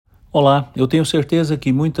Olá, eu tenho certeza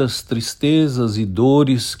que muitas tristezas e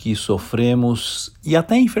dores que sofremos e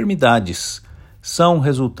até enfermidades são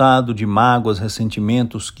resultado de mágoas,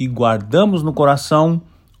 ressentimentos que guardamos no coração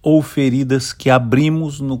ou feridas que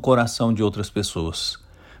abrimos no coração de outras pessoas.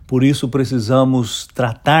 Por isso precisamos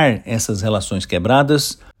tratar essas relações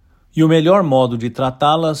quebradas e o melhor modo de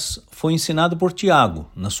tratá-las foi ensinado por Tiago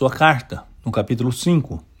na sua carta, no capítulo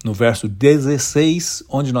 5, no verso 16,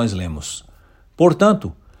 onde nós lemos: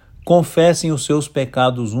 Portanto, confessem os seus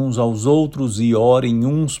pecados uns aos outros e orem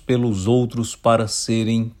uns pelos outros para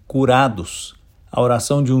serem curados. A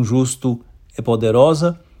oração de um justo é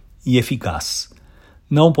poderosa e eficaz.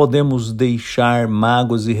 Não podemos deixar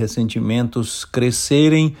mágoas e ressentimentos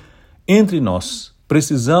crescerem entre nós.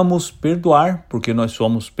 Precisamos perdoar, porque nós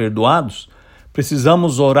somos perdoados.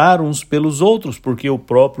 Precisamos orar uns pelos outros, porque o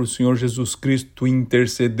próprio Senhor Jesus Cristo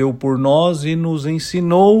intercedeu por nós e nos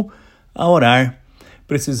ensinou a orar.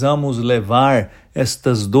 Precisamos levar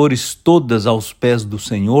estas dores todas aos pés do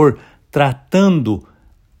Senhor, tratando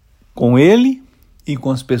com Ele e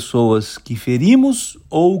com as pessoas que ferimos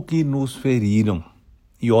ou que nos feriram.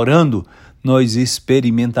 E orando, nós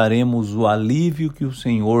experimentaremos o alívio que o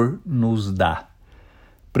Senhor nos dá.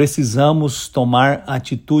 Precisamos tomar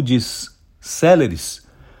atitudes céleres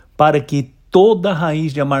para que toda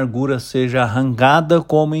raiz de amargura seja arrancada,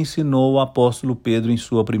 como ensinou o apóstolo Pedro em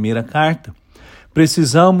sua primeira carta.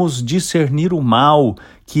 Precisamos discernir o mal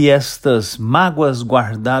que estas mágoas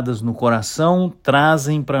guardadas no coração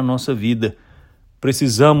trazem para a nossa vida.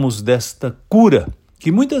 Precisamos desta cura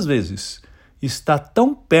que muitas vezes está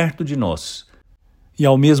tão perto de nós e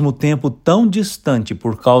ao mesmo tempo tão distante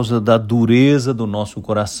por causa da dureza do nosso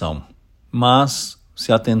coração. Mas,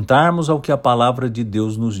 se atentarmos ao que a palavra de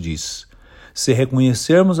Deus nos diz, se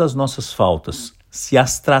reconhecermos as nossas faltas, se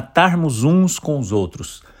as tratarmos uns com os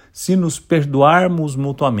outros, se nos perdoarmos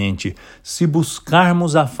mutuamente, se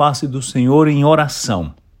buscarmos a face do Senhor em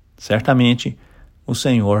oração, certamente o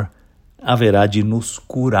Senhor haverá de nos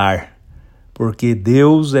curar, porque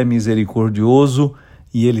Deus é misericordioso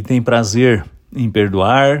e Ele tem prazer em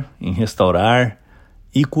perdoar, em restaurar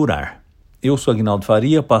e curar. Eu sou Aguinaldo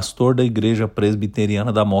Faria, pastor da Igreja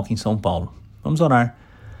Presbiteriana da Moca em São Paulo. Vamos orar.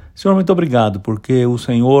 Senhor, muito obrigado, porque o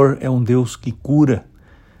Senhor é um Deus que cura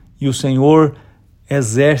e o Senhor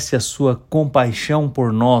exerce a sua compaixão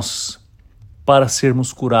por nós para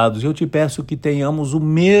sermos curados. Eu te peço que tenhamos o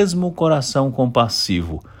mesmo coração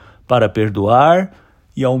compassivo para perdoar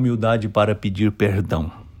e a humildade para pedir perdão.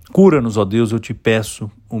 Cura-nos, ó Deus, eu te peço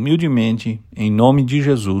humildemente, em nome de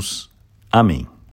Jesus. Amém.